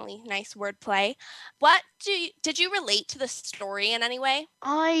 That's definitely nice wordplay. Did you relate to the story in any way?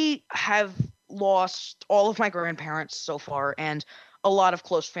 I have lost all of my grandparents so far and a lot of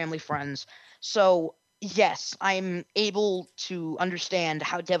close family friends. So, yes, I'm able to understand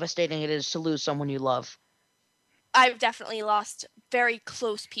how devastating it is to lose someone you love. I've definitely lost very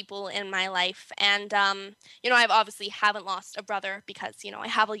close people in my life. And, I've obviously haven't lost a brother because, I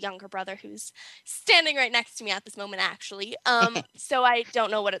have a younger brother who's standing right next to me at this moment, actually. So I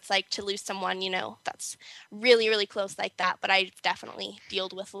don't know what it's like to lose someone, that's really, really close like that. But I've definitely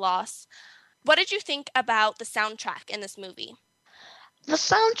dealt with loss. What did you think about the soundtrack in this movie? The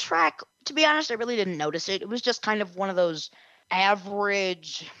soundtrack, to be honest, I really didn't notice it. It was just kind of one of those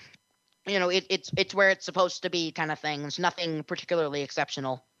average, it's where it's supposed to be kind of things. Nothing particularly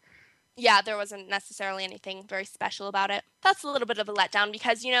exceptional. Yeah, there wasn't necessarily anything very special about it. That's a little bit of a letdown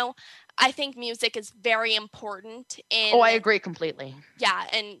because, I think music is very important in... Oh, I agree completely. Yeah,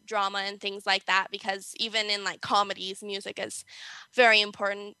 in drama and things like that, because even in, comedies, music is very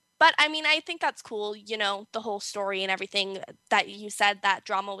important. But, I think that's cool, the whole story and everything that you said, that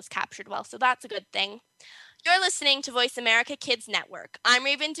drama was captured well, so that's a good thing. You're listening to Voice America Kids Network. I'm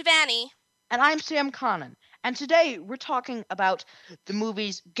Raven Devanney. And I'm Sam Connan. And today we're talking about the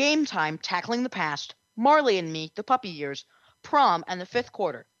movies Game Time, Tackling the Past, Marley and Me, The Puppy Years, Prom, and The Fifth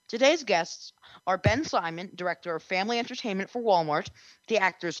Quarter. Today's guests are Ben Simon, Director of Family Entertainment for Walmart, the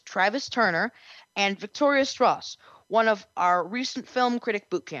actors Travis Turner, and Victoria Strauss, one of our recent film critic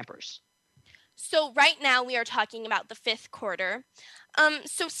boot campers. So right now we are talking about The Fifth Quarter.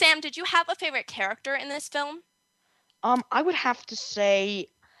 So Sam, did you have a favorite character in this film? I would have to say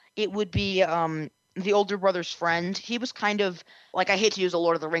it would be the older brother's friend. He was kind of, I hate to use a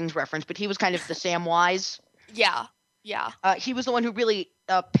Lord of the Rings reference, but he was kind of the Samwise. Yeah. He was the one who really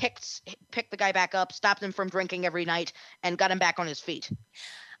picked the guy back up, stopped him from drinking every night, and got him back on his feet.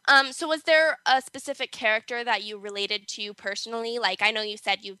 So was there a specific character that you related to personally? I know you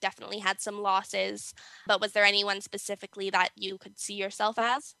said you've definitely had some losses, but was there anyone specifically that you could see yourself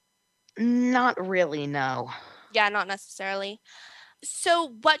as? Not really, no. Yeah, not necessarily.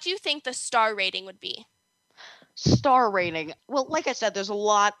 So what do you think the star rating would be? Star rating. Well, like I said, there's a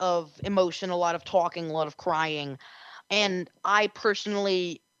lot of emotion, a lot of talking, a lot of crying. And I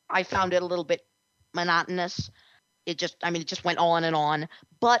personally found it a little bit monotonous. It just went on and on.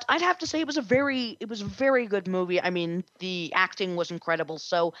 But I'd have to say it was a very good movie. The acting was incredible.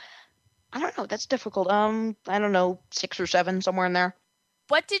 So I don't know. That's difficult. I don't know, 6 or 7, somewhere in there.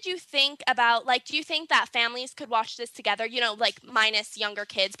 What did you think about, do you think that families could watch this together, minus younger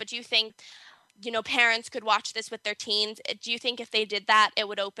kids, but do you think, parents could watch this with their teens? Do you think if they did that, it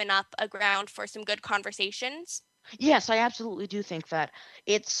would open up a ground for some good conversations? Yes, I absolutely do think that.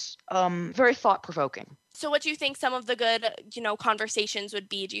 It's very thought-provoking. So what do you think some of the good, conversations would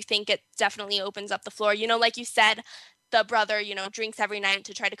be? Do you think it definitely opens up the floor? Like you said, the brother, drinks every night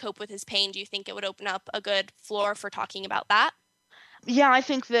to try to cope with his pain. Do you think it would open up a good floor for talking about that? Yeah, I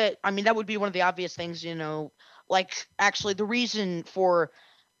think that, that would be one of the obvious things, actually the reason for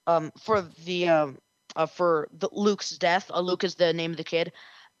Luke's death, Luke is the name of the kid,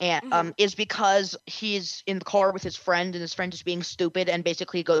 and is because he's in the car with his friend, and his friend is being stupid and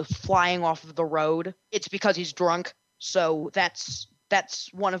basically goes flying off of the road. It's because he's drunk, so that's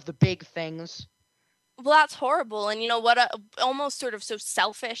one of the big things. Well, that's horrible. And what almost sort of so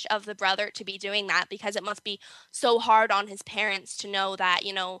selfish of the brother to be doing that, because it must be so hard on his parents to know that,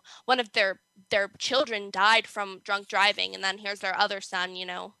 one of their children died from drunk driving, and then here's their other son,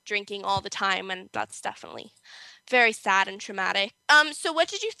 drinking all the time. And that's definitely very sad and traumatic. So what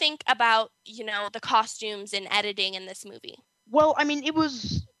did you think about, the costumes and editing in this movie? Well, it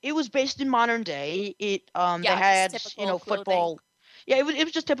was based in modern day. They had, football. Yeah, it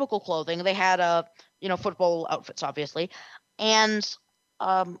was just typical clothing. They had football outfits, obviously. And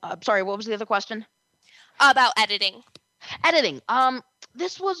I'm sorry, what was the other question? About editing. Editing.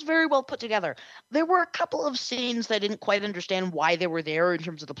 This was very well put together. There were a couple of scenes that I didn't quite understand why they were there in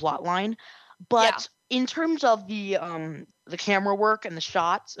terms of the plot line, but in terms of the camera work and the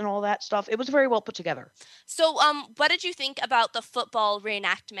shots and all that stuff, it was very well put together. So, what did you think about the football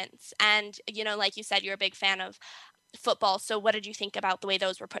reenactments? And, like you said, you're a big fan of football. So what did you think about the way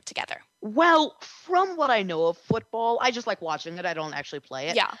those were put together? Well, from what I know of football, I just like watching it. I don't actually play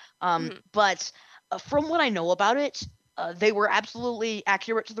it. Yeah. But from what I know about it, they were absolutely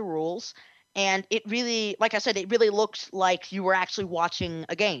accurate to the rules. And it really, like I said, it really looked like you were actually watching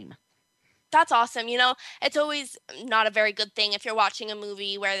a game. That's awesome. It's always not a very good thing if you're watching a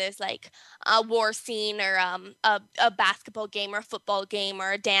movie where there's like a war scene or a basketball game or a football game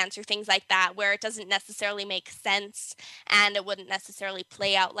or a dance or things like that, where it doesn't necessarily make sense and it wouldn't necessarily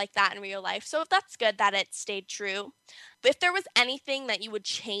play out like that in real life. So that's good that it stayed true. But if there was anything that you would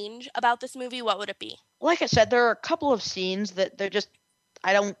change about this movie, what would it be? Like I said, there are a couple of scenes that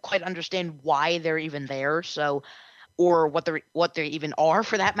I don't quite understand why they're even there. So, or what they even are,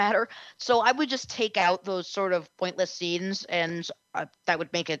 for that matter. So I would just take out those sort of pointless scenes, and that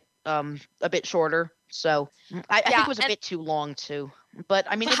would make it a bit shorter. So I think it was a bit too long too. But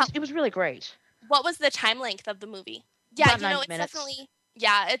I mean, it was really great. What was the time length of the movie? Yeah, About 90 minutes. Definitely.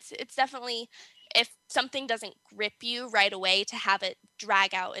 Yeah, it's definitely, if something doesn't grip you right away, to have it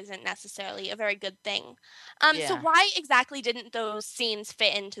drag out isn't necessarily a very good thing. So why exactly didn't those scenes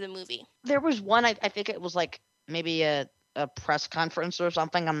fit into the movie? There was one, I think it was like maybe a press conference or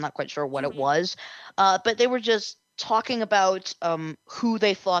something. I'm not quite sure what it was. But they were just talking about who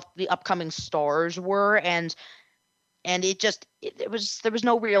they thought the upcoming stars were, and there was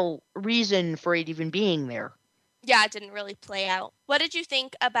no real reason for it even being there. Yeah, it didn't really play out. What did you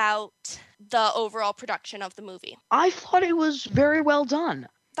think about the overall production of the movie? I thought it was very well done.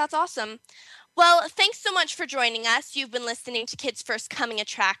 That's awesome. Well, thanks so much for joining us. You've been listening to Kids First Coming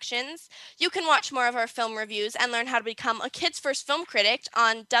Attractions. You can watch more of our film reviews and learn how to become a Kids First film critic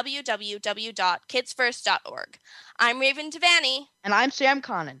on www.kidsfirst.org. I'm Raven Devanney. And I'm Sam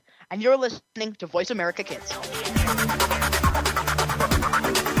Connan. And you're listening to Voice America Kids.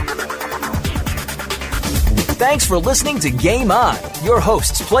 Thanks for listening to Game On. Your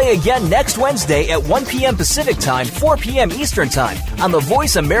hosts play again next Wednesday at 1 p.m. Pacific Time, 4 p.m. Eastern Time on the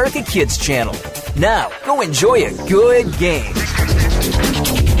Voice America Kids channel. Now, go enjoy a good game.